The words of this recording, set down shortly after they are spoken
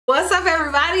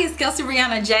Kelsee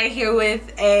Brianna J here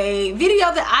with a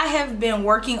video that I have been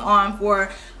working on for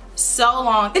so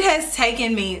long. It has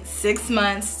taken me 6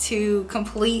 months to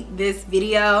complete this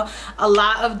video. A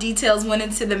lot of details went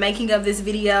into the making of this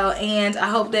video, and I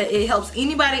hope that it helps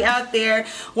anybody out there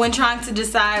when trying to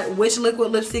decide which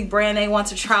liquid lipstick brand they want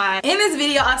to try. In this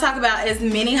video, I'll talk about as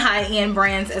many high-end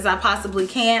brands as I possibly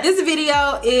can. This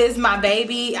video is my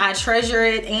baby. I treasure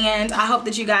it, and I hope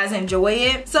that you guys enjoy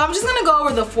it. So I'm just gonna go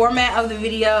over the format of the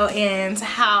video and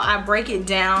how I break it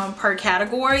down per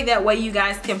category. That way you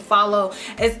guys can follow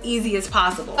as easy as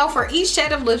possible. So for each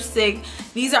shade of lipstick,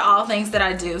 these are all things that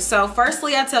I do. So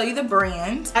firstly, I tell you the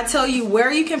brand. I tell you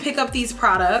where you can pick up these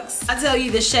products. I tell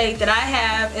you the shade that I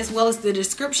have as well as the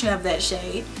description of that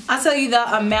shade. I tell you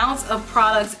the amount of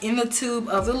products in the tube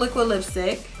of the liquid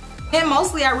lipstick. And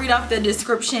mostly I read off the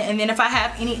description, and then if I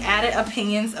have any added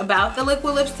opinions about the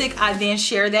liquid lipstick, I then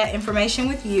share that information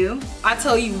with you. I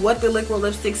tell you what the liquid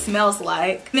lipstick smells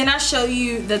like. Then I show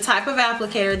you the type of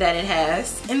applicator that it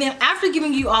has. And then after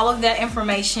giving you all of that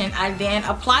information, I then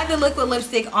apply the liquid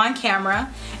lipstick on camera,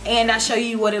 and I show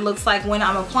you what it looks like when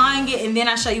I'm applying it, and then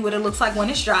I show you what it looks like when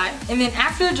it's dry. And then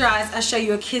after it dries, I show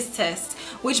you a kiss test,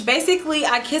 which basically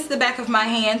I kiss the back of my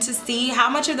hand to see how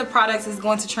much of the product is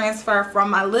going to transfer from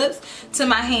my lips to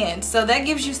my hand. So that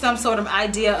gives you some sort of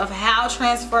idea of how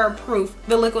transfer proof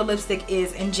the liquid lipstick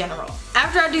is in general.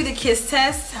 After I do the kiss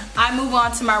test, I move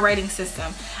on to my rating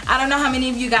system. I don't know how many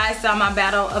of you guys saw my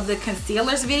battle of the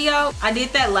concealers video. I did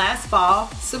that last fall.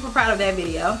 Super proud of that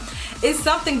video. It's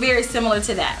something very similar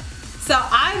to that. So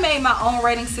I made my own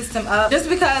rating system up. Just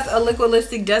because a liquid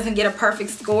lipstick doesn't get a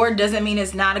perfect score doesn't mean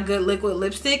it's not a good liquid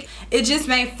lipstick. It just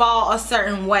may fall a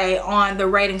certain way on the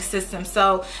rating system.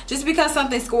 So just because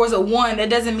something scores a 1,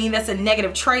 that doesn't mean that's a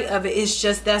negative trait of it. It's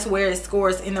just that's where it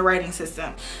scores in the rating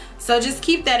system. So just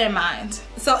keep that in mind.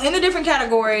 So in the different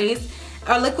categories,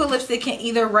 a liquid lipstick can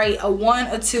either rate a 1,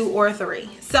 a 2, or a 3.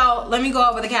 So let me go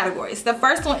over the categories. The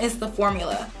first one is the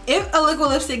formula. If a liquid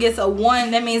lipstick gets a 1,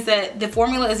 that means that the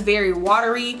formula is very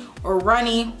watery or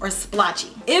runny or splotchy.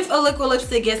 If a liquid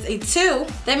lipstick gets a 2,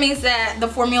 that means that the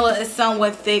formula is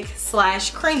somewhat thick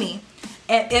 / creamy.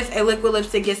 And if a liquid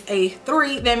lipstick gets a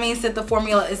 3, that means that the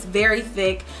formula is very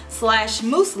thick /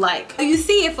 mousse-like. So you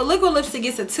see, if a liquid lipstick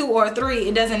gets a 2 or a 3,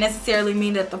 it doesn't necessarily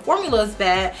mean that the formula is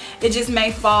bad. It just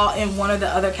may fall in one of the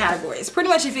other categories. Pretty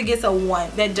much if it gets a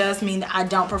 1, that does mean that I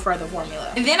don't prefer the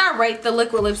formula. And then I rate the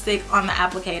liquid lipstick on the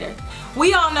applicator.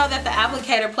 We all know that the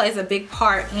applicator plays a big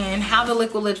part in how the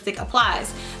liquid lipstick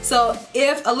applies. So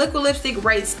if a liquid lipstick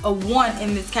rates a 1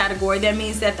 in this category, that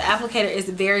means that the applicator is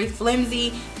very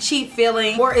flimsy, cheap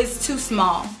feeling, or it's too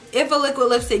small. If a liquid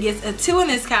lipstick gets a 2 in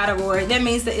this category, that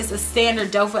means that it's a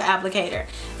standard doe foot applicator.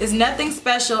 It's nothing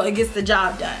special, it gets the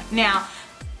job done. Now,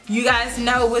 you guys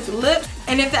know with lips,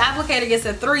 and if the applicator gets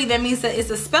a 3, that means that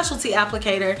it's a specialty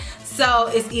applicator.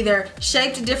 So it's either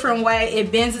shaped a different way,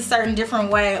 it bends a certain different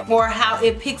way, or how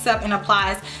it picks up and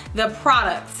applies the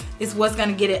products is what's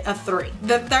gonna get it a 3.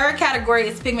 The third category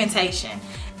is pigmentation.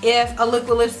 If a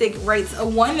liquid lipstick rates a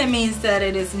 1, that means that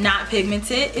it is not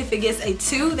pigmented. If it gets a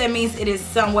 2, that means it is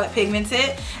somewhat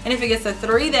pigmented. And if it gets a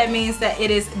 3, that means that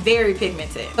it is very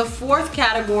pigmented. The fourth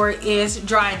category is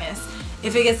dryness.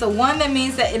 If it gets a 1, that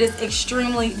means that it is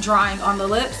extremely drying on the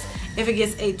lips. If it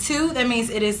gets a 2, that means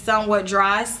it is somewhat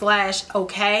dry /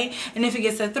 okay. And if it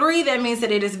gets a 3, that means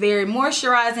that it is very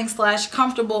moisturizing /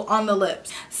 comfortable on the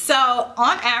lips. So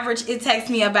on average, it takes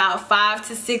me about 5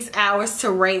 to 6 hours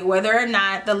to rate whether or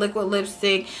not the liquid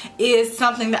lipstick is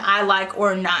something that I like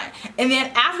or not. And then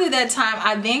after that time,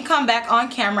 I then come back on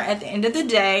camera at the end of the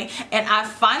day and I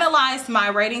finalize my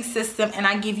rating system, and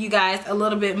I give you guys a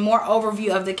little bit more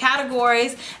overview of the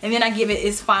categories, and then I give it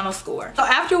its final score. So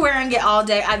after wearing it all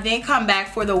day, I then come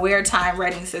back for the wear time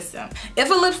rating system. If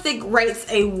a lipstick rates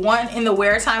a 1 in the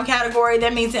wear time category,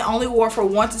 that means it only wore for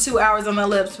 1 to 2 hours on my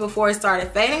lips before it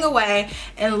started fading away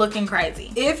and looking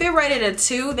crazy. If it rated a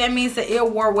 2, that means that it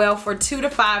wore well for 2 to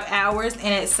 5 hours, and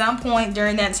at some point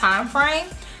during that time frame,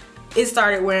 it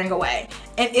started wearing away.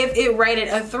 And if it rated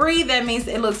a 3, that means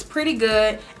it looks pretty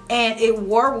good and it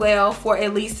wore well for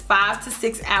at least 5 to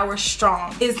 6 hours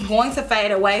strong. It's going to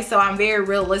fade away, so I'm very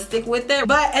realistic with it.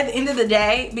 But at the end of the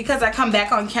day, because I come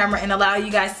back on camera and allow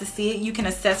you guys to see it, you can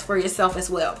assess for yourself as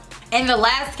well. And the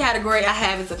last category I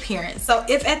have is appearance. So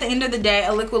if at the end of the day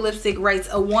a liquid lipstick rates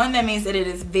a 1, that means that it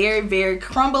is very, very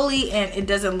crumbly and it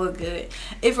doesn't look good.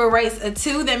 If it rates a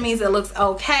 2, that means it looks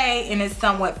okay and it's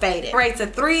somewhat faded. If it rates a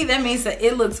 3, that means that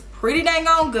it looks pretty dang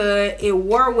on good. It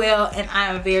wore well and I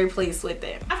am very pleased with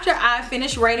it. After I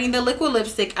finish rating the Liquid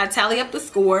lipstick, I tally up the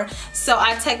score. So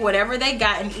I take whatever they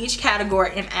got in each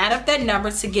category and add up that number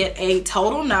to get a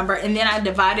total number, and then I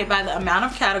divide it by the amount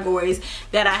of categories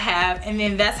that I have, and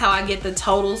then that's how I get the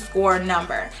total score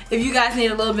number. If you guys need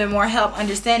a little bit more help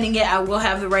understanding it, I will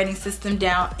have the rating system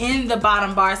down in the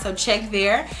bottom bar, so check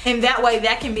there, and that way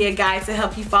that can be a guide to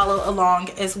help you follow along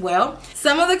as well.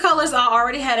 Some of the colors I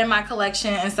already had in my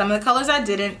collection and some of the colors I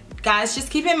didn't. Guys, just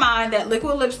keep in mind that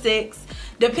liquid lipsticks,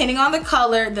 depending on the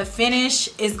color, the finish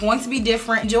is going to be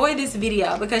different. Enjoy this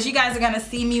video because you guys are going to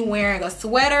see me wearing a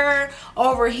sweater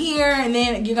over here, and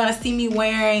then you're going to see me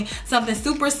wearing something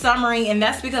super summery, and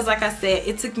that's because, like I said,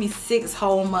 it took me 6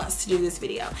 whole months to do this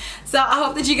video. So I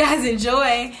hope that you guys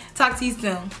enjoy. Talk to you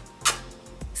soon.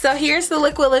 So here's the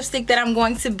liquid lipstick that I'm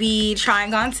going to be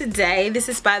trying on today. This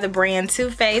is by the brand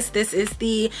Too Faced. This is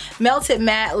the Melted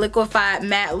Matte Liquefied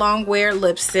Matte Long Wear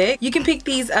Lipstick. You can pick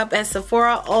these up at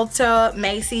Sephora, Ulta,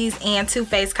 Macy's, and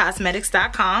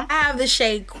TooFacedCosmetics.com. I have the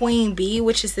shade Queen Bee,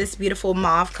 which is this beautiful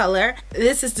mauve color.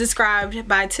 This is described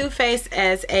by Too Faced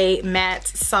as a matte,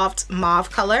 soft mauve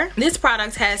color. This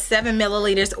product has 7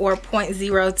 milliliters or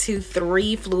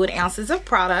 0.023 fluid ounces of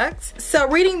product. So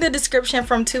reading the description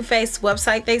from Too Faced's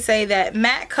website, they say that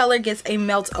matte color gets a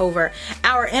melt over.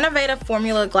 Our innovative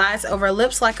formula glides over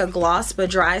lips like a gloss but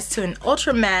dries to an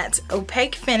ultra matte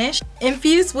opaque finish.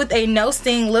 Infused with a no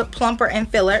sting lip plumper and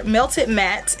filler, Melted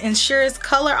Matte ensures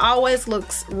color always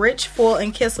looks rich, full,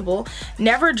 and kissable,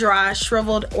 never dry,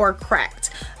 shriveled, or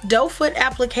cracked. Doe foot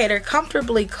applicator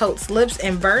comfortably coats lips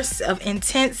in bursts of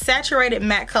intense saturated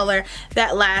matte color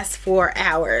that lasts for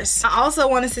hours. I also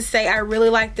wanted to say I really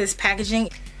like this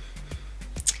packaging.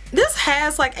 This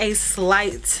has like a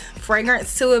slight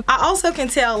fragrance to it. I also can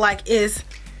tell like it's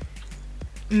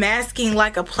masking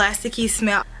like a plasticky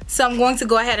smell. So I'm going to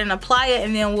go ahead and apply it,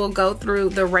 and then we'll go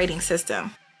through the rating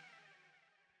system.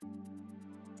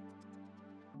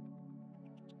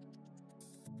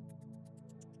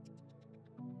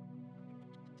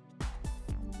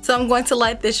 So I'm going to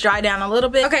let this dry down a little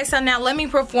bit. Okay, so now let me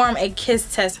perform a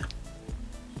kiss test.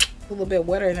 A little bit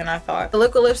wetter than I thought. The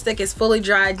liquid lipstick is fully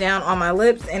dried down on my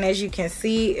lips, and as you can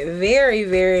see,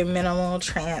 very minimal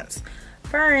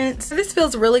transference. This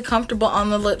feels really comfortable on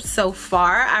the lips so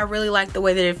far. I really like the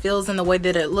way that it feels and the way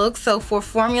that it looks. So for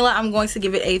formula, I'm going to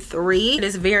give it a 3. It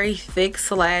is very thick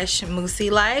slash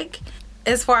moussey-like.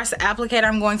 As far as the applicator,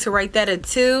 I'm going to rate that a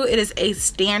 2. It is a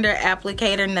standard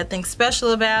applicator, nothing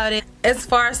special about it. As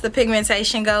far as the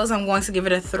pigmentation goes, I'm going to give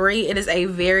it a 3. It is a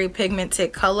very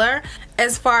pigmented color.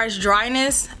 As far as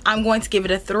dryness, I'm going to give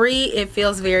it a 3. It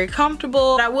feels very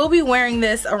comfortable. I will be wearing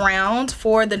this around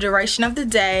for the duration of the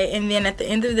day, and then at the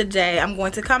end of the day, I'm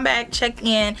going to come back, check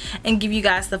in, and give you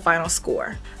guys the final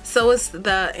score. So it's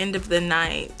the end of the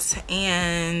night,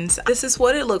 and this is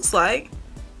what it looks like.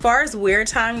 As far as wear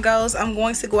time goes, I'm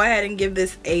going to go ahead and give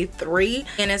this a 3.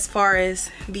 And as far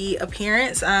as the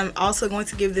appearance, I'm also going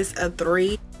to give this a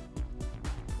 3.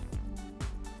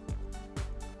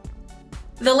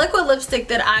 The liquid lipstick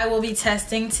that I will be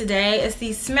testing today is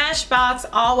the Smashbox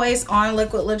Always On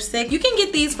Liquid Lipstick. You can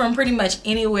get these from pretty much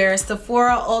anywhere.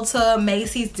 Sephora, Ulta,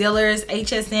 Macy's, Dillard's,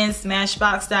 HSN,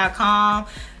 Smashbox.com.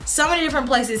 So many different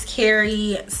places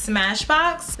carry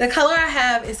Smashbox. The color I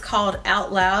have is called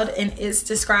Out Loud, and it's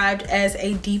described as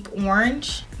a deep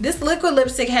orange. This liquid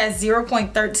lipstick has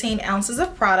 0.13 ounces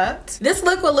of product. This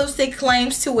liquid lipstick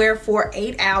claims to wear for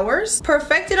 8 hours.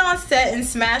 Perfected on set in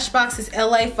Smashbox's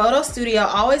LA photo studio,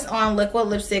 Always On Liquid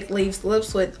Lipstick leaves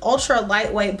lips with ultra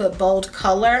lightweight but bold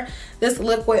color. This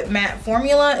liquid matte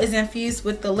formula is infused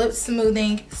with the lip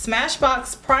smoothing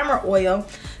Smashbox Primer Oil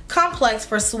complex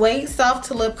for suede soft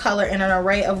to lip color in an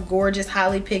array of gorgeous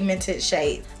highly pigmented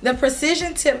shades. The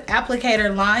precision tip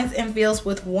applicator lines and fills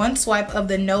with one swipe of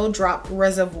the no drop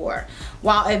reservoir,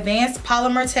 while advanced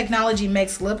polymer technology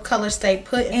makes lip color stay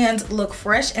put and look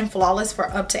fresh and flawless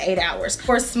for up to 8 hours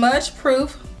for smudge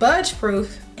proof, budge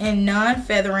proof, and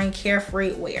non-feathering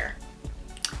carefree wear.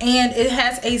 And it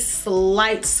has a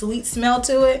slight sweet smell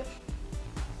to it,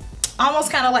 almost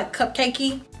kind of like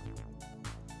cupcakey.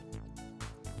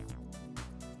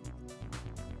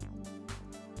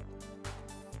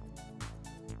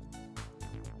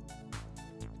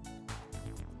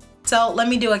 So let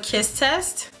me do a kiss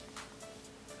test.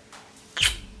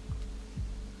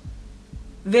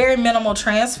 Very minimal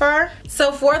transfer.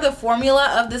 So for the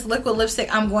formula of this liquid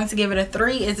lipstick, I'm going to give it a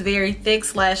 3. It's very thick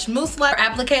slash mousse-like.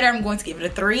 Applicator, I'm going to give it a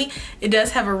 3. It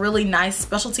does have a really nice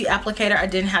specialty applicator. I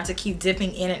didn't have to keep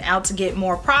dipping in and out to get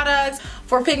more products.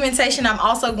 For pigmentation, I'm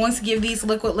also going to give these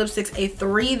liquid lipsticks a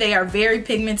 3. They are very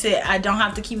pigmented. I don't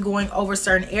have to keep going over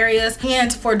certain areas.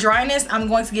 And for dryness, I'm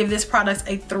going to give this product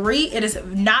a 3. It is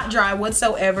not dry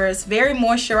whatsoever. It's very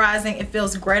moisturizing. It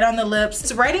feels great on the lips.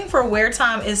 Its rating for wear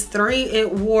time is 3. It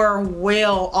wore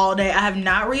well all day. I have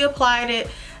not reapplied it,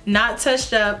 not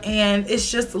touched up, and it's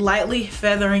just lightly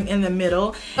feathering in the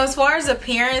middle. As far as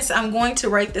appearance, I'm going to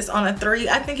rate this on a 3.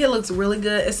 I think it looks really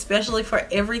good, especially for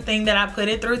everything that I put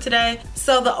it through today.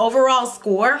 So the overall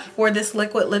score for this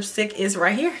liquid lipstick is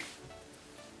right here.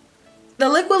 The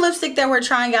liquid lipstick that we're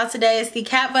trying out today is the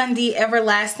Kat Von D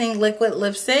Everlasting Liquid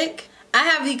Lipstick. I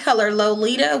have the color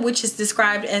Lolita, which is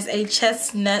described as a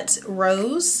chestnut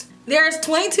rose. There's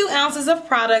 22 ounces of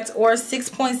product, or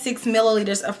 6.6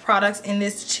 milliliters of product in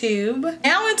this tube.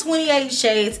 Now in 28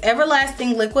 shades,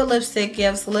 Everlasting Liquid Lipstick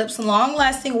gives lips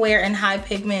long-lasting wear and high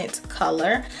pigment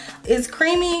color. Its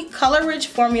creamy, color-rich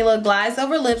formula glides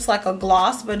over lips like a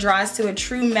gloss but dries to a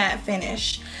true matte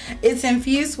finish. It's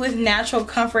infused with natural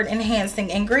comfort-enhancing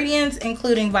ingredients,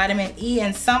 including vitamin E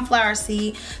and sunflower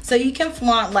seed, so you can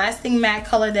flaunt lasting matte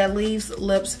color that leaves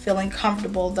lips feeling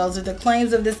comfortable. Those are the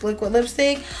claims of this liquid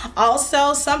lipstick.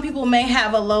 Also, some people may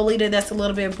have a Lolita that's a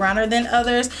little bit browner than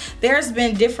others. There's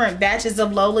been different batches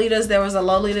of Lolitas. There was a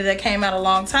Lolita that came out a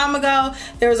long time ago.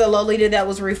 There was a Lolita that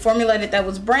was reformulated that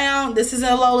was brown. This is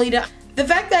a Lolita. The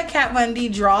fact that Kat Von D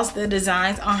draws the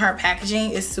designs on her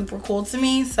packaging is super cool to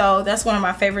me. So that's one of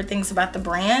my favorite things about the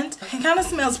brand. It kind of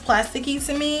smells plasticky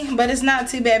to me, but it's not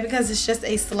too bad because it's just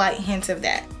a slight hint of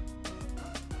that.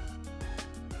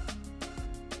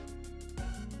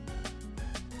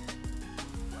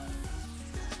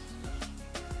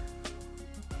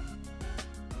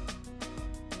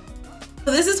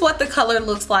 So this is what the color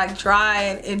looks like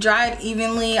dried. It dried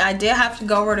evenly. I did have to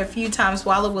go over it a few times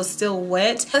while it was still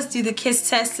wet. Let's do the kiss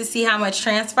test to see how much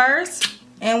transfers.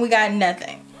 And we got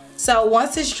nothing. So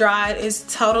once it's dried,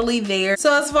 it's totally there.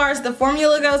 So as far as the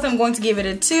formula goes, I'm going to give it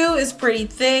a 2. It's pretty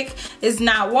thick. It's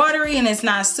not watery and it's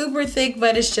not super thick,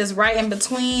 but it's just right in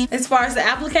between. As far as the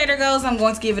applicator goes, I'm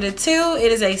going to give it a 2.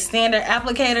 It is a standard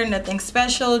applicator, nothing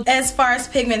special. As far as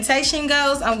pigmentation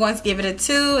goes, I'm going to give it a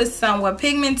 2. It's somewhat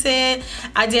pigmented.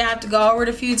 I did have to go over it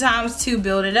a few times to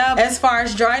build it up. As far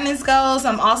as dryness goes,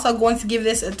 I'm also going to give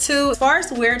this a 2. As far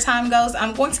as wear time goes,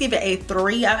 I'm going to give it a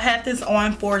 3. I've had this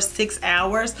on for 6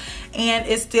 hours. And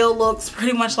it still looks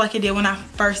pretty much like it did when I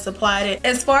first applied it.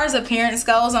 As far as appearance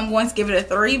goes, I'm going to give it a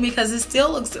 3 because it still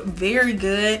looks very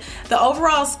good. The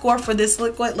overall score for this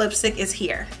liquid lipstick is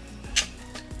here.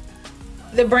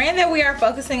 The brand that we are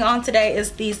focusing on today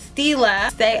is the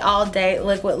Stila Stay All Day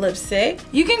Liquid Lipstick.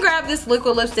 You can grab this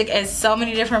liquid lipstick at so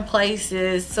many different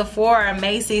places: Sephora,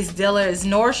 Macy's, Dillard's,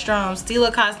 Nordstrom,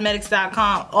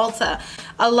 StilaCosmetics.com, Ulta.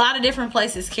 A lot of different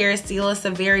places carry Stila. It's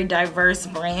a very diverse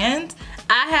brand.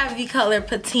 I have the color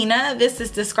Patina. This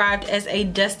is described as a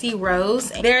dusty rose.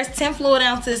 There's 10 fluid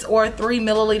ounces or 3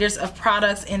 milliliters of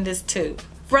products in this tube.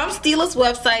 From Stila's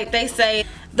website, they say,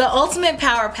 the ultimate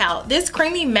power palette. This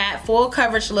creamy matte full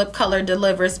coverage lip color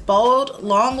delivers bold,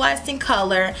 long-lasting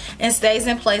color and stays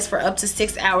in place for up to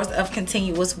 6 hours of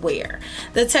continuous wear.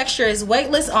 The texture is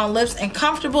weightless on lips and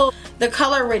comfortable. The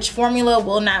color-rich formula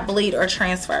will not bleed or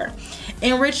transfer.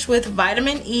 Enriched with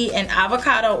vitamin E and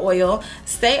avocado oil,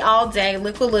 Stay All Day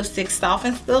Liquid Lipstick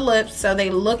softens the lips so they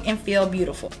look and feel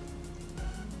beautiful.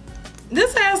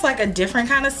 This has like a different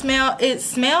kind of smell. It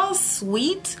smells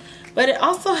sweet, but it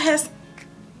also has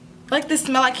like this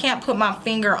smell I can't put my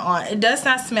finger on. It does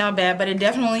not smell bad, but it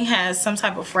definitely has some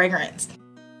type of fragrance.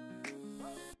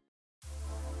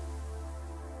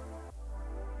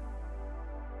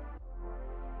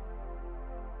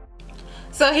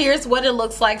 So here's what it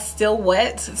looks like still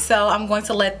wet. So I'm going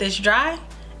to let this dry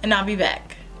and I'll be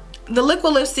back. The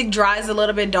liquid lipstick dries a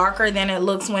little bit darker than it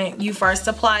looks when you first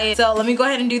apply it. So let me go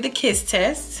ahead and do the kiss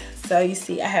test. So you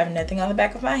see I have nothing on the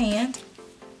back of my hand.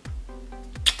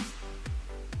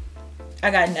 I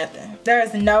got nothing. There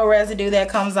is no residue that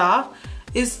comes off.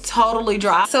 It's totally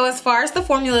dry. So as far as the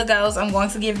formula goes, I'm going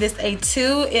to give this a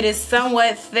 2. It is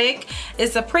somewhat thick.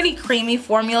 It's a pretty creamy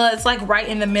formula. It's like right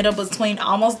in the middle between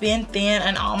almost being thin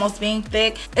and almost being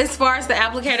thick. As far as the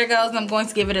applicator goes, I'm going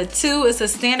to give it a 2. It's a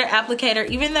standard applicator.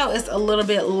 Even though it's a little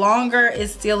bit longer, it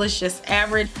still is just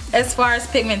average. As far as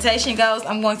pigmentation goes,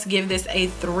 I'm going to give this a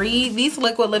 3. These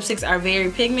liquid lipsticks are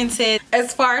very pigmented.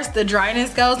 As far as the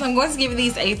dryness goes, I'm going to give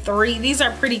these a 3. These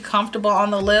are pretty comfortable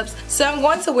on the lips. So I'm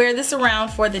going to wear this around around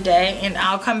for the day and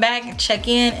I'll come back and check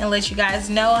in and let you guys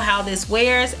know how this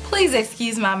wears. Please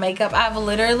excuse my makeup. I've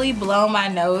literally blown my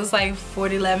nose like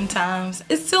 11 times.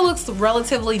 It still looks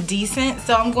relatively decent,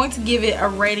 so I'm going to give it a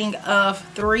rating of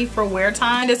 3 for wear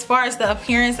time. As far as the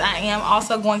appearance, I am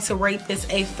also going to rate this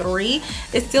a 3.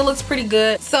 It still looks pretty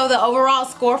good. So the overall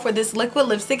score for this liquid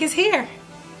lipstick is here.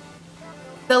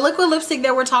 The liquid lipstick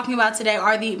that we're talking about today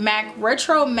are the MAC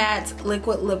Retro Matte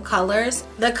Liquid Lip Colors.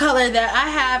 The color that I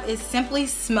have is Simply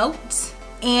Smoked,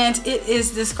 and it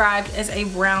is described as a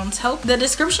brown taupe. The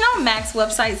description on MAC's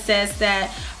website says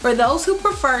that for those who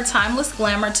prefer timeless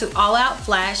glamour to all-out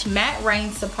flash, matte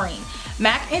reigns supreme.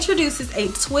 MAC introduces a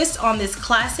twist on this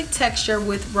classic texture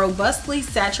with robustly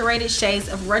saturated shades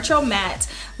of retro matte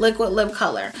liquid lip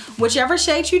color. Whichever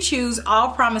shade you choose, all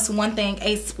promise one thing: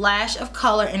 a splash of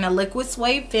color in a liquid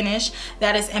suede finish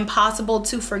that is impossible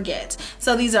to forget.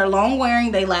 So these are long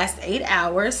wearing, they last 8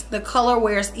 hours. The color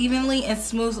wears evenly and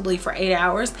smoothly for 8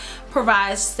 hours,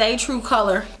 provides stay true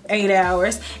color 8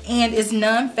 hours, and is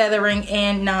non-feathering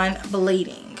and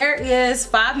non-bleeding. There is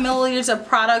 5 milliliters of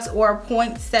product, or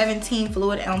 0.17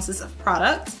 fluid ounces of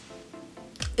product.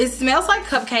 It smells like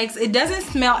cupcakes. It doesn't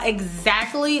smell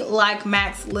exactly like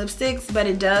MAC's lipsticks, but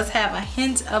it does have a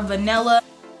hint of vanilla.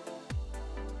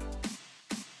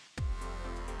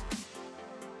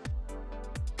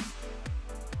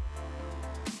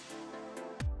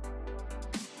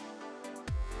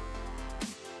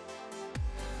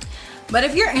 But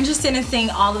if you're interested in seeing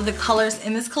all of the colors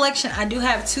in this collection, I do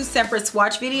have 2 separate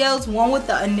swatch videos. One with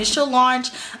the initial launch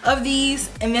of these,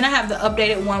 and then I have the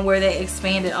updated one where they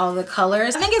expanded all the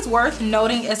colors. I think it's worth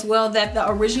noting as well that the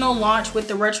original launch with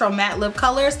the retro matte lip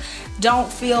colors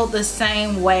don't feel the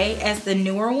same way as the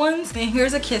newer ones. And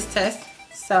here's a kiss test,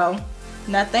 so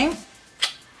nothing.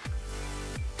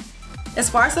 As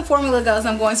far as the formula goes,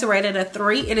 I'm going to rate it a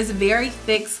 3. It is very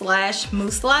thick /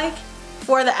 mousse-like.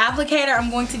 For the applicator,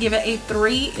 I'm going to give it a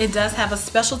 3. It does have a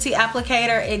specialty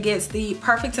applicator. It gets the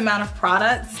perfect amount of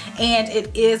products, and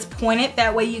it is pointed.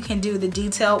 That way you can do the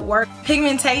detailed work.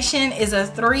 Pigmentation is a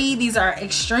 3. These are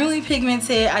extremely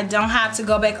pigmented. I don't have to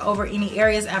go back over any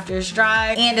areas after it's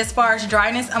dry. And as far as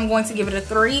dryness, I'm going to give it a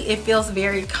 3. It feels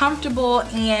very comfortable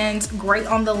and great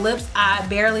on the lips. I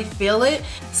barely feel it.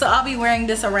 So I'll be wearing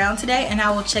this around today, and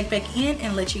I will check back in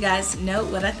and let you guys know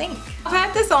what I think. I've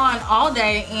had this on all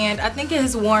day, and I think it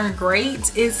has worn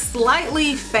great. It's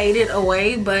slightly faded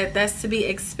away, but that's to be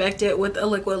expected with a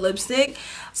liquid lipstick.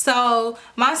 So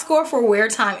my score for wear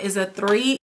time is a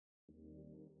 3.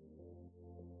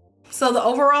 So the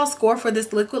overall score for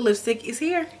this liquid lipstick is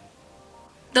here.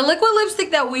 The liquid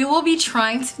lipstick that we will be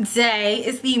trying today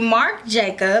is the Marc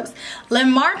Jacobs Le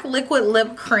Marc Liquid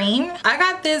Lip Cream. I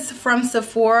got this from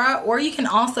Sephora, or you can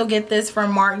also get this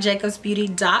from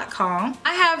marcjacobsbeauty.com.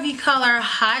 I have the color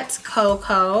Hot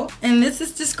Cocoa, and this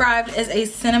is described as a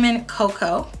cinnamon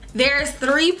cocoa. There's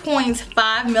 3.5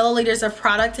 milliliters of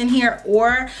product in here,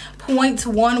 or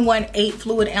 0.118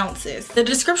 fluid ounces. The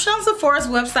description on Sephora's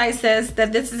website says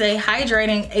that this is a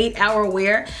hydrating 8-hour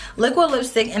wear liquid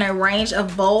lipstick in a range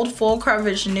of bold, full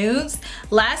coverage nudes.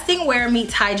 Lasting wear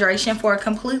meets hydration for a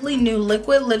completely new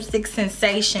liquid lipstick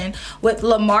sensation with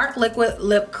Le Marc Liquid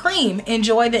Lip Cream.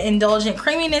 Enjoy the indulgent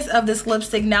creaminess of this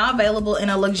lipstick, now available in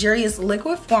a luxurious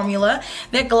liquid formula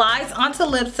that glides onto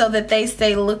lips so that they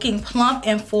stay looking plump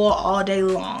and full all day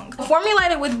long.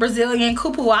 Formulated with Brazilian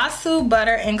cupuaçu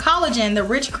butter and collagen, the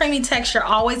rich creamy texture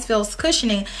always feels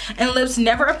cushioning and lips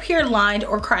never appear lined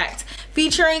or cracked.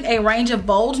 Featuring a range of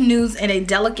bold nudes and a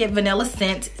delicate vanilla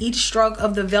scent, each stroke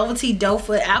of the velvety doe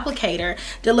foot applicator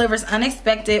delivers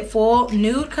unexpected full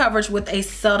nude coverage with a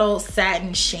subtle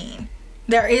satin sheen.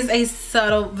 There is a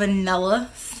subtle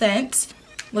vanilla scent.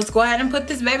 Let's go ahead and put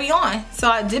this baby on. So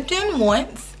I dipped in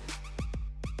once.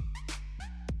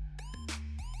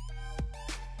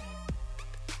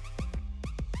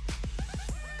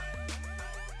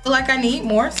 Feel like I need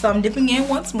more, so I'm dipping in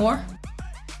once more.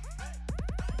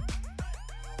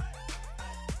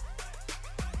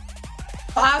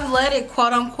 I've let it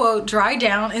quote unquote dry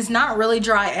down. It's not really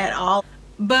dry at all,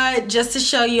 but just to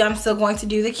show you, I'm still going to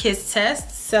do the kiss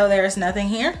test. So there's nothing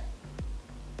here.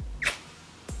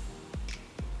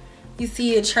 You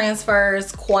see it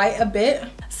transfers quite a bit.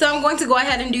 So I'm going to go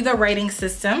ahead and do the rating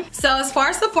system. So as far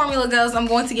as the formula goes, I'm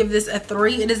going to give this a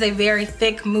 3. It is a very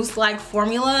thick mousse-like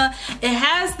formula. It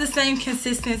has the same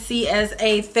consistency as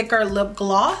a thicker lip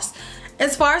gloss.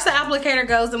 As far as the applicator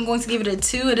goes, I'm going to give it a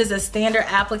 2. It is a standard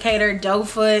applicator, doe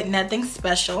foot, nothing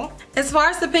special. As far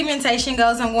as the pigmentation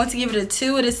goes, I'm going to give it a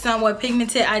 2. It is somewhat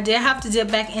pigmented. I did have to dip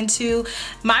back into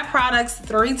my products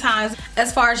 3 times.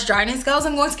 As far as dryness goes,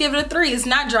 I'm going to give it a 3. It's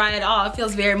not dry at all. It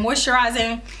feels very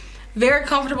moisturizing, Very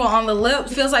comfortable on the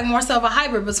lips. Feels like more so of a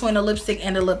hybrid between a lipstick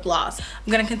and a lip gloss.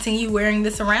 I'm gonna continue wearing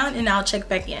this around and I'll check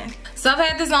back in. So I've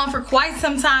had this on for quite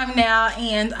some time now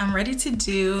and I'm ready to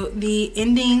do the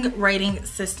ending rating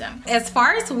system. As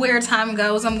far as wear time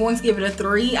goes, I'm going to give it a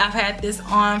 3. I've had this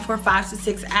on for 5 to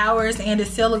 6 hours and it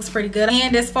still looks pretty good.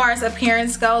 And as far as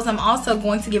appearance goes, I'm also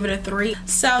going to give it a 3.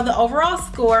 So the overall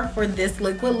score for this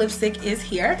liquid lipstick is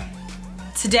here.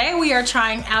 Today we are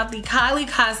trying out the Kylie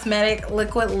Cosmetics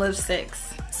Liquid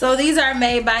Lipsticks. So these are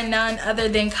made by none other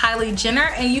than Kylie Jenner,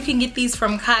 and you can get these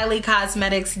from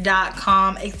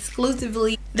KylieCosmetics.com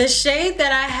exclusively. The shade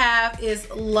that I have is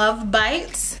Love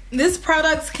Bites. This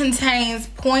product contains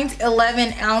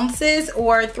 0.11 ounces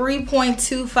or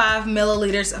 3.25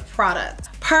 milliliters of product.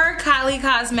 Per Kylie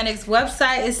Cosmetics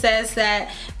website, it says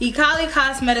that the Kylie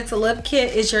Cosmetics Lip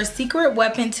Kit is your secret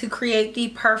weapon to create the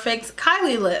perfect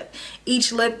Kylie lip.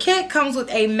 Each lip kit comes with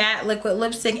a matte liquid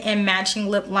lipstick and matching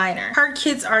lip liner. Her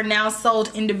kits are now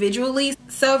sold individually,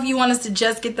 so if you want us to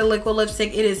just get the liquid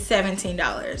lipstick, it is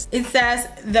 $17. It says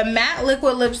the matte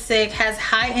liquid lipstick has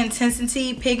high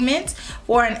intensity pigment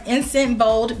for an instant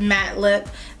bold matte lip.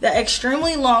 The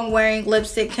extremely long wearing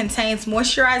lipstick contains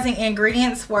moisturizing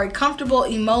ingredients for a comfortable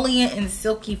emollient and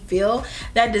silky feel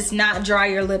that does not dry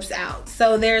your lips out.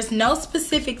 So there's no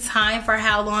specific time for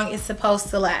how long it's supposed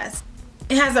to last.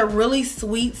 It has a really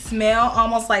sweet smell,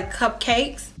 almost like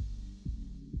cupcakes.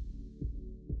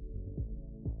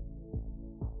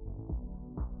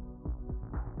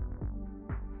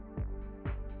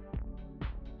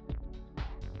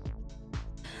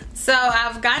 So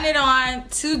I've gotten it on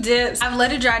 2 dips. I've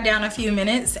let it dry down a few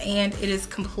minutes and it is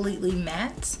completely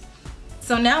matte.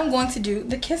 So now I'm going to do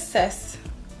the kiss test.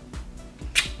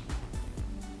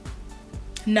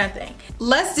 Nothing.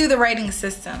 Let's do the rating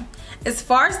system. As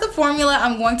far as the formula,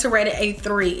 I'm going to rate it a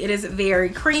 3. It is very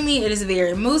creamy, it is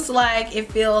very mousse-like,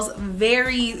 it feels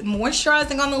very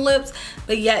moisturizing on the lips,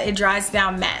 but yet it dries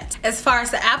down matte. As far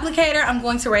as the applicator, I'm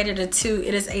going to rate it a 2.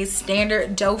 It is a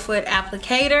standard doe foot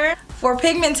applicator. For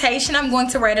pigmentation, I'm going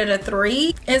to rate it a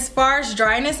 3. As far as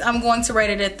dryness, I'm going to rate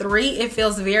it a 3. It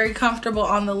feels very comfortable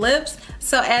on the lips.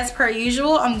 So as per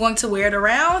usual, I'm going to wear it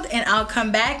around and I'll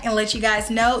come back and let you guys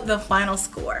know the final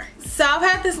score. So I've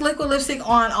had this liquid lipstick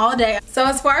on all day. So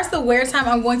as far as the wear time,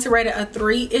 I'm going to rate it a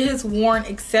 3. It has worn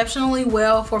exceptionally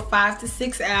well for 5 to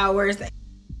 6 hours.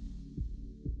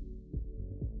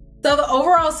 So the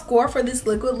overall score for this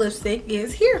liquid lipstick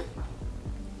is here.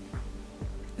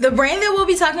 The brand that we'll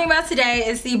be talking about today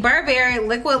is the Burberry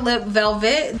Liquid Lip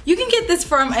Velvet. You can get this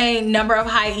from a number of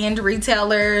high-end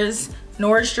retailers,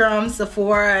 Nordstrom,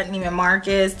 Sephora, Neiman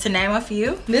Marcus, to name a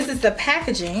few. This is the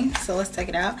packaging, so let's take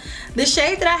it out. The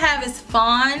shade that I have is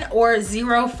Fawn or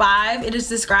 05. It is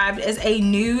described as a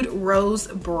nude rose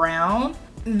brown.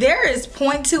 There is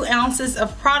 0.2 ounces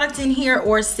of product in here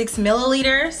or 6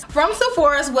 milliliters. From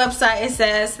Sephora's website, it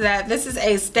says that this is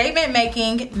a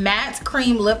statement-making matte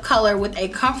cream lip color with a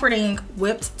comforting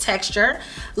whipped texture.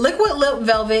 Liquid Lip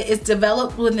Velvet is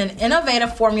developed with an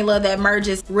innovative formula that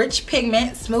merges rich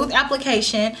pigment, smooth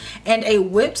application, and a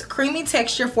whipped creamy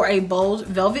texture for a bold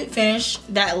velvet finish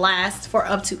that lasts for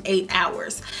up to 8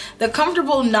 hours. The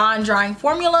comfortable non-drying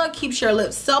formula keeps your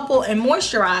lips supple and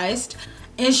moisturized,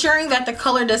 ensuring that the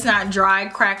color does not dry,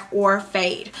 crack, or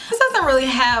fade. This doesn't really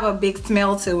have a big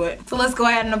smell to it. So let's go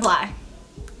ahead and apply.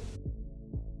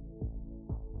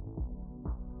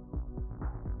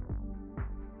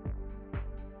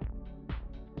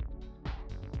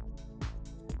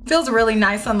 Feels really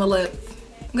nice on the lips.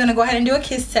 I'm gonna go ahead and do a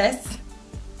kiss test.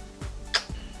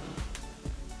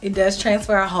 It does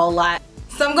transfer a whole lot.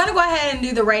 So I'm going to go ahead and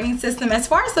do the rating system. As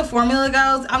far as the formula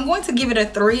goes, I'm going to give it a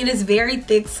 3. It is very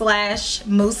thick slash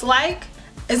mousse-like.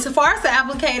 As far as the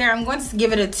applicator, I'm going to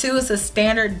give it a 2. It's a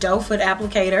standard doe foot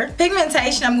applicator.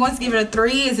 Pigmentation, I'm going to give it a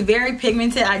 3. It's very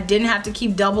pigmented. I didn't have to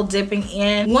keep double dipping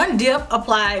in. One dip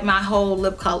applied my whole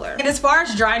lip color. And as far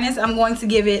as dryness, I'm going to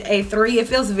give it a 3. It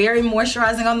feels very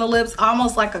moisturizing on the lips,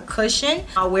 almost like a cushion.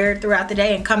 I'll wear it throughout the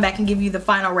day and come back and give you the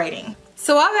final rating.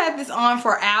 So I've had this on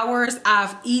for hours.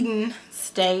 I've eaten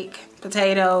steak,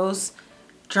 potatoes,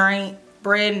 drank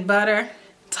bread and butter,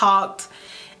 talked,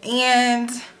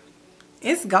 and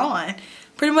it's gone.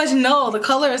 Pretty much no, the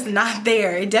color is not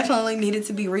there. It definitely needed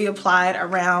to be reapplied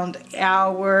around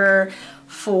hour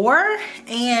 4,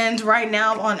 and right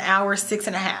now I'm on hour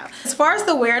 6.5. As far as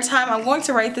the wear time, I'm going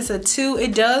to rate this a 2.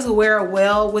 It does wear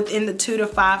well within the 2 to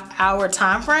 5 hour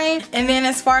time frame. And then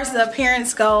as far as the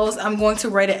appearance goes, I'm going to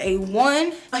rate it a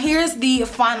 1. Here's the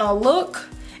final look.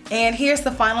 And here's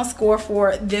the final score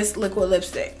for this liquid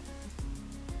lipstick.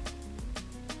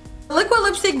 The liquid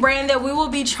lipstick brand that we will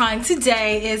be trying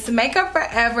today is Makeup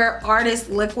Forever Artist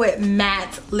Liquid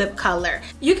Matte Lip Color.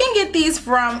 You can get these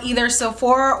from either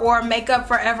Sephora or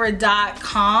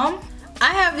makeupforever.com.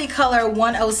 I have the color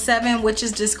 107, which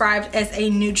is described as a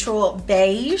neutral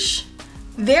beige.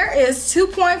 There is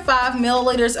 2.5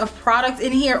 milliliters of product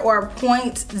in here, or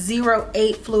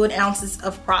 0.08 fluid ounces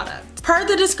of product. Per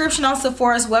the description on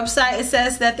Sephora's website, it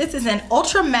says that this is an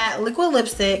ultra matte liquid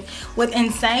lipstick with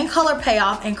insane color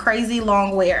payoff and crazy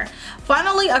long wear.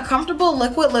 Finally, a comfortable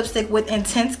liquid lipstick with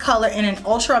intense color and an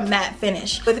ultra matte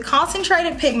finish. With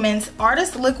concentrated pigments,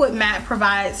 Artist Liquid Matte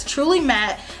provides truly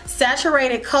matte,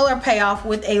 saturated color payoff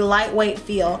with a lightweight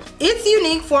feel. Its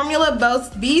unique formula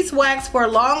boasts beeswax for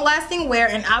long-lasting wear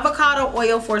and avocado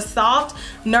oil for soft,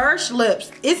 nourished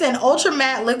lips. It's an ultra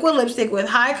matte liquid lipstick with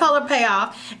high color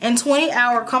payoff and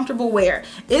 20-hour comfortable wear.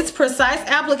 Its precise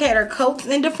applicator coats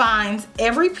and defines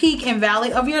every peak and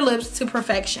valley of your lips to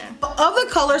perfection. Of the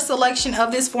color selection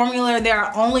of this formula, there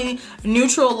are only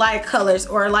neutral light colors,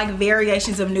 or like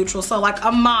variations of neutral. So like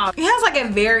a mauve. It has like a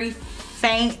very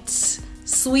faint,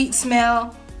 sweet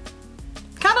smell,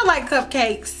 kind of like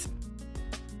cupcakes.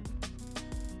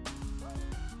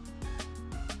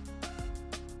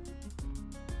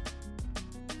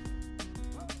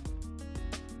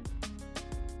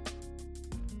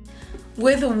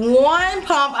 With one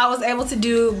pump, I was able to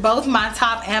do both my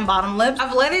top and bottom lips.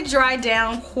 I've let it dry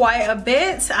down quite a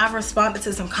bit. I've responded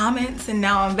to some comments and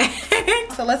now I'm back.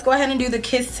 So let's go ahead and do the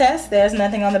kiss test. There's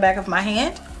nothing on the back of my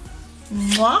hand.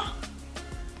 Mwah.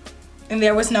 And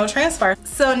there was no transfer.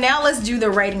 So now let's do the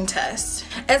rating test.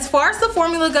 As far as the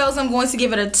formula goes, I'm going to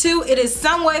give it a 2. It is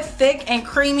somewhat thick and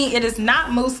creamy. It is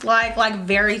not mousse-like, like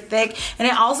very thick, and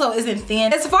it also isn't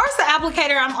thin. As far as the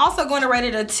applicator, I'm also going to rate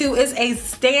it a 2. It's a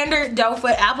standard doe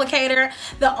foot applicator.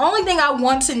 The only thing I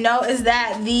want to know is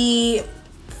that the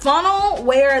funnel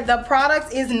where the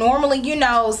product is normally, you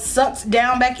know, sucked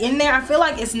down back in there, I feel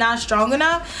like it's not strong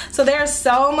enough. So there's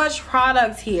so much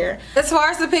product here. As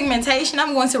far as the pigmentation,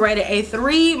 I'm going to rate it a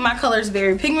 3. My color is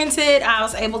very pigmented. I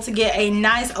was able to get a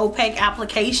nice opaque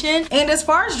application. And as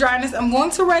far as dryness, I'm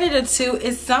going to rate it a 2.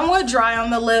 It's somewhat dry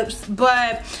on the lips,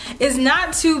 but it's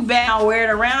not too bad. I'll wear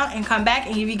it around and come back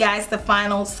and give you guys the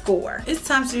final score. It's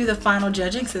time to do the final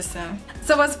judging system.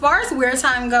 So as far as wear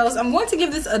time goes, I'm going to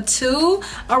give this a 2.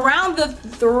 Around the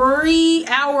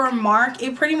 3-hour mark,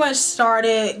 it pretty much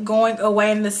started going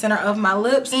away in the center of my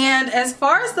lips. And as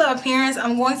far as the appearance,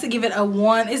 I'm going to give it a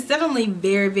 1. It's definitely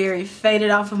very, very faded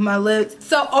off of my lips.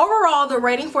 So overall, the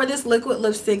rating for this liquid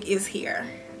lipstick is here.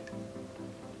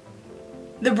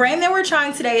 The brand that we're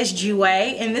trying today is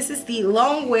Jouer, and this is the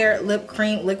Long Wear Lip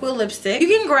Cream Liquid Lipstick. You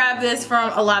can grab this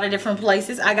from a lot of different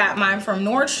places. I got mine from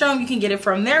Nordstrom. You can get it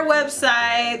from their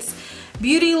websites,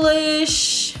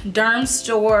 Beautylish, Derm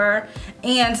Store,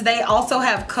 and they also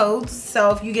have codes.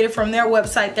 So if you get it from their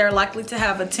website, they're likely to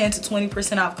have a 10 to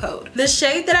 20% off code. The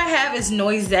shade that I have is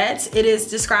Noisette. It is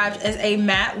described as a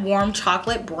matte warm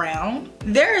chocolate brown.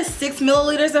 There is 6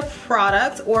 milliliters of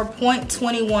product, or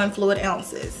 0.21 fluid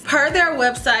ounces. Per their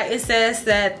website, it says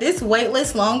that this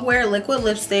weightless long wear liquid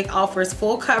lipstick offers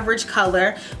full coverage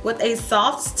color with a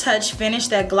soft touch finish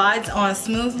that glides on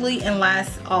smoothly and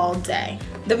lasts all day.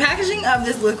 The packaging of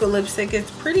this liquid lipstick is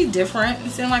pretty different.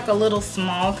 It's in like a little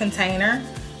small container.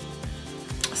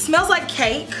 Smells like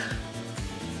cake.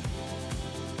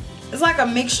 It's like a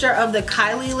mixture of the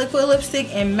Kylie liquid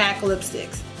lipstick and MAC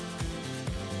lipsticks.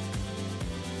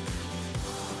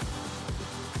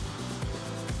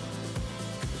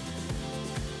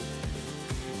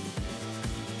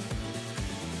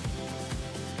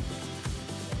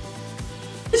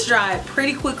 It's dried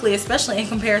pretty quickly, especially in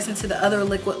comparison to the other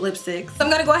liquid lipsticks. So I'm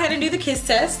gonna go ahead and do the kiss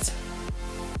test.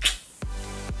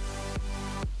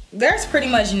 There's pretty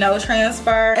much no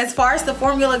transfer. As far as the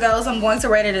formula goes, I'm going to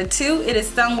rate it a 2. It is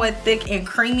somewhat thick and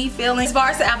creamy feeling. As far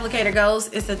as the applicator goes,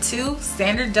 it's a 2,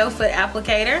 standard doe foot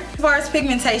applicator. As far as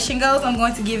pigmentation goes, I'm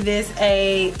going to give this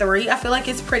a 3. I feel like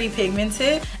it's pretty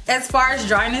pigmented. As far as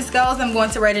dryness goes, I'm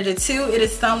going to rate it a 2. It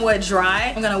is somewhat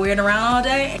dry. I'm gonna wear it around all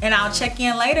day and I'll check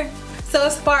in later. So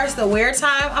as far as the wear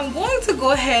time, I'm going to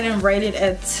go ahead and rate it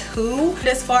at 2.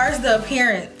 As far as the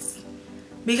appearance,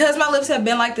 because my lips have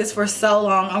been like this for so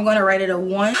long, I'm going to rate it a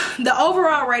 1. The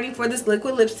overall rating for this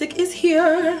liquid lipstick is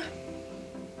here.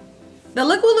 The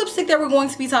liquid lipstick that we're going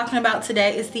to be talking about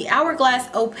today is the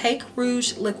Hourglass Opaque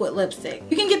Rouge Liquid Lipstick.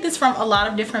 You can get this from a lot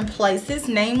of different places,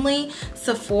 namely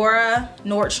Sephora,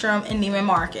 Nordstrom, and Neiman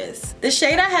Marcus. The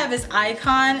shade I have is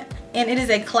Icon, and it is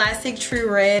a classic true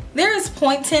red. There is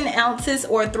 0.10 ounces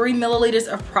or 3 milliliters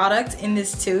of product in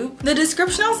this tube. The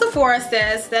description on Sephora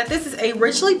says that this is a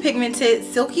richly pigmented,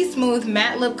 silky smooth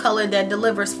matte lip color that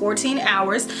delivers 14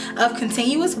 hours of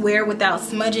continuous wear without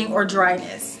smudging or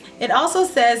dryness. It also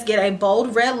says get a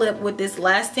bold red lip with this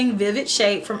lasting vivid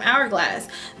shade from Hourglass.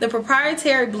 The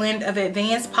proprietary blend of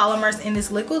advanced polymers in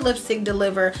this liquid lipstick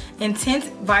deliver intense,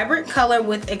 vibrant color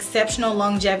with exceptional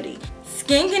longevity.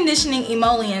 Skin conditioning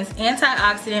emollients,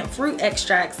 antioxidant, fruit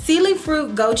extracts, sealy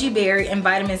fruit, goji berry, and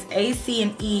vitamins A, C,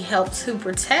 and E help to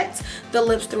protect the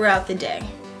lips throughout the day.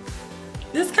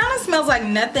 This kind of smells like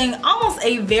nothing, almost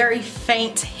a very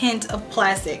faint hint of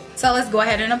plastic. So let's go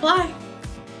ahead and apply.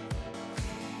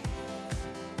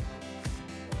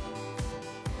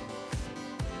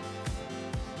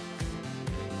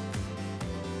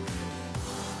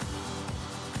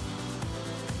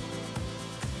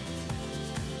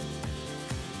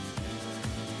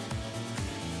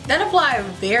 That applied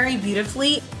very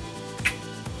beautifully.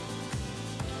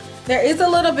 There is a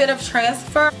little bit of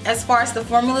transfer. As far as the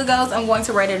formula goes, I'm going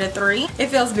to rate it a 3. It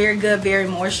feels very good, very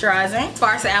moisturizing. As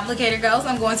far as the applicator goes,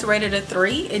 I'm going to rate it a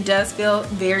 3. It does feel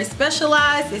very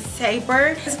specialized. It's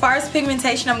tapered. As far as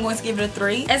pigmentation, I'm going to give it a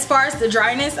 3. As far as the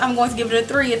dryness, I'm going to give it a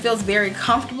 3. It feels very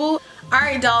comfortable.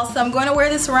 Alright dolls, so I'm going to wear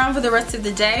this around for the rest of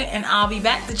the day, and I'll be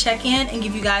back to check in and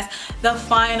give you guys the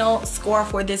final score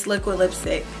for this liquid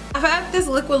lipstick. I've had this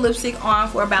liquid lipstick on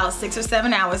for about 6 or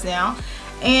 7 hours now,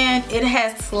 and it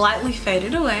has slightly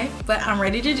faded away, but I'm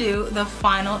ready to do the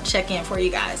final check-in for you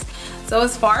guys. So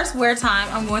as far as wear time,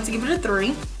 I'm going to give it a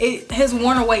 3. It has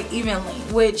worn away evenly,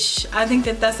 which I think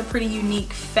that that's a pretty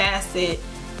unique facet.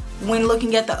 When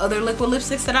looking at the other liquid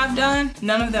lipsticks that I've done,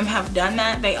 none of them have done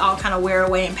that. They all kind of wear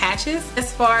away in patches.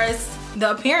 As far as the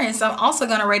appearance, I'm also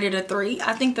gonna rate it a 3.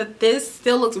 I think that this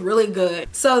still looks really good.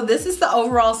 So this is the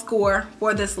overall score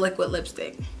for this liquid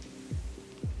lipstick.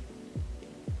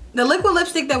 The liquid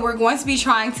lipstick that we're going to be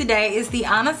trying today is the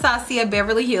Anastasia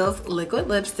Beverly Hills liquid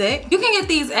lipstick. You can get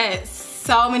these at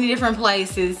so many different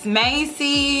places.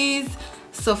 Macy's,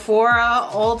 Sephora,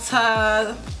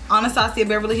 Ulta,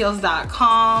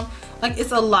 AnastasiaBeverlyHills.com. Like,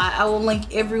 it's a lot. I will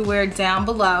link everywhere down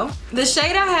below. The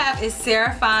shade I have is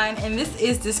Seraphine, and this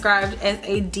is described as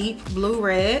a deep blue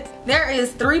red. There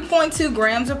is 3.2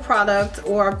 grams of product,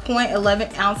 or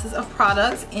 0.11 ounces of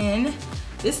product in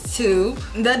this tube.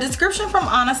 The description from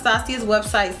Anastasia's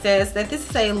website says that this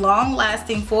is a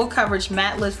long-lasting full coverage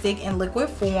matte lipstick in liquid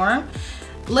form.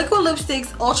 Liquid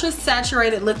Lipstick's ultra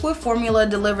saturated liquid formula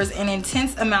delivers an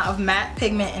intense amount of matte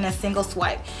pigment in a single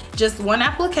swipe. Just one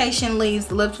application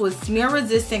leaves lips with smear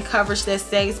resistant coverage that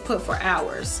stays put for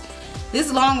hours.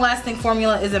 This long lasting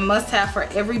formula is a must have for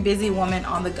every busy woman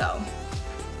on the go.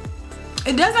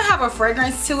 It doesn't have a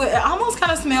fragrance to it. It almost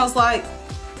kind of smells like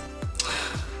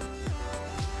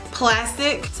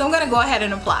plastic. So I'm gonna go ahead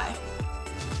and apply.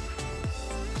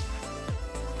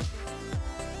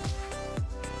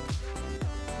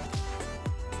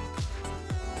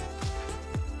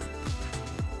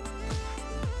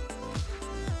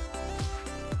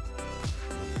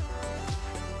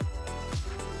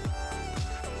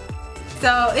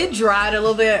 So it dried a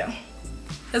little bit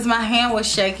because my hand was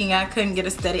shaking. I couldn't get a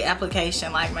steady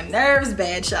application. Like, my nerves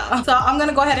bad, y'all. So I'm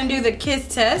gonna go ahead and do the kiss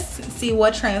test, see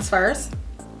what transfers.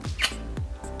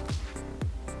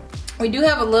 We do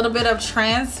have a little bit of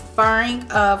transferring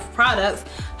of products.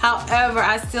 However,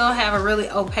 I still have a really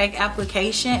opaque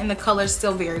application and the color is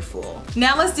still very full.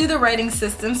 Now let's do the rating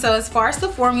system. So as far as the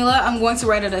formula, I'm going to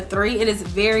rate it a 3. It is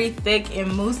very thick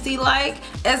and moussey-like.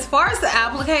 As far as the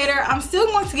applicator, I'm still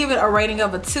going to give it a rating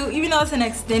of a 2. Even though it's an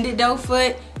extended doe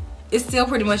foot, it's still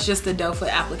pretty much just a doe foot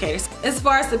applicator. As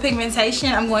far as the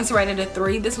pigmentation, I'm going to rate it a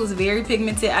 3. This was very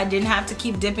pigmented. I didn't have to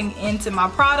keep dipping into my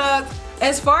product.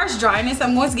 As far as dryness,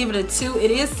 I'm going to give it a 2. It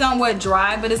is somewhat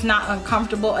dry, but it's not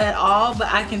uncomfortable at all. But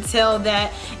I can tell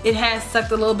that it has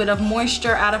sucked a little bit of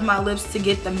moisture out of my lips to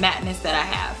get the matteness that I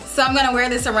have. So I'm going to wear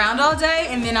this around all day,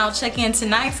 and then I'll check in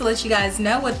tonight to let you guys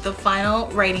know what the final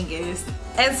rating is.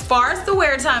 As far as the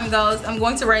wear time goes, I'm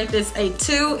going to rate this a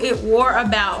 2. It wore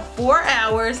about 4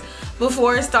 hours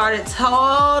before it started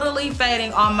totally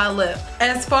fading on my lip.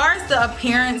 As far as the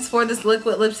appearance for this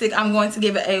liquid lipstick, I'm going to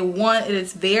give it a 1. It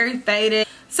is very faded.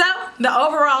 So the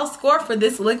overall score for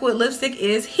this liquid lipstick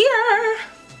is here.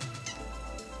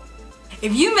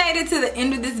 If you made it to the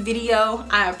end of this video,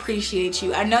 I appreciate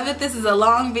you. I know that this is a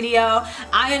long video.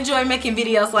 I enjoy making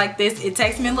videos like this. It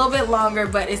takes me a little bit longer,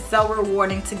 but it's so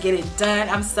rewarding to get it done.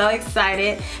 I'm so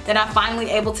excited that I'm finally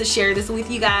able to share this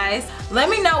with you guys. Let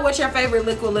me know what your favorite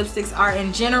liquid lipsticks are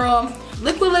in general.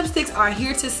 Liquid lipsticks are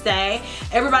here to stay.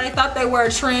 Everybody thought they were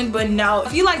a trend, but no.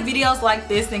 If you like videos like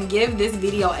this, then give this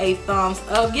video a thumbs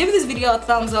up. Give this video a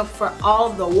thumbs up for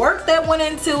all of the work that went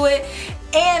into it.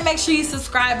 And make sure you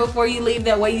subscribe before you leave.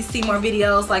 That way you see more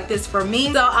videos like this from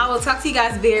me. So I will talk to you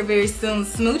guys very, very soon.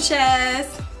 Smooches.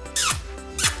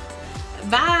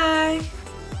 Bye.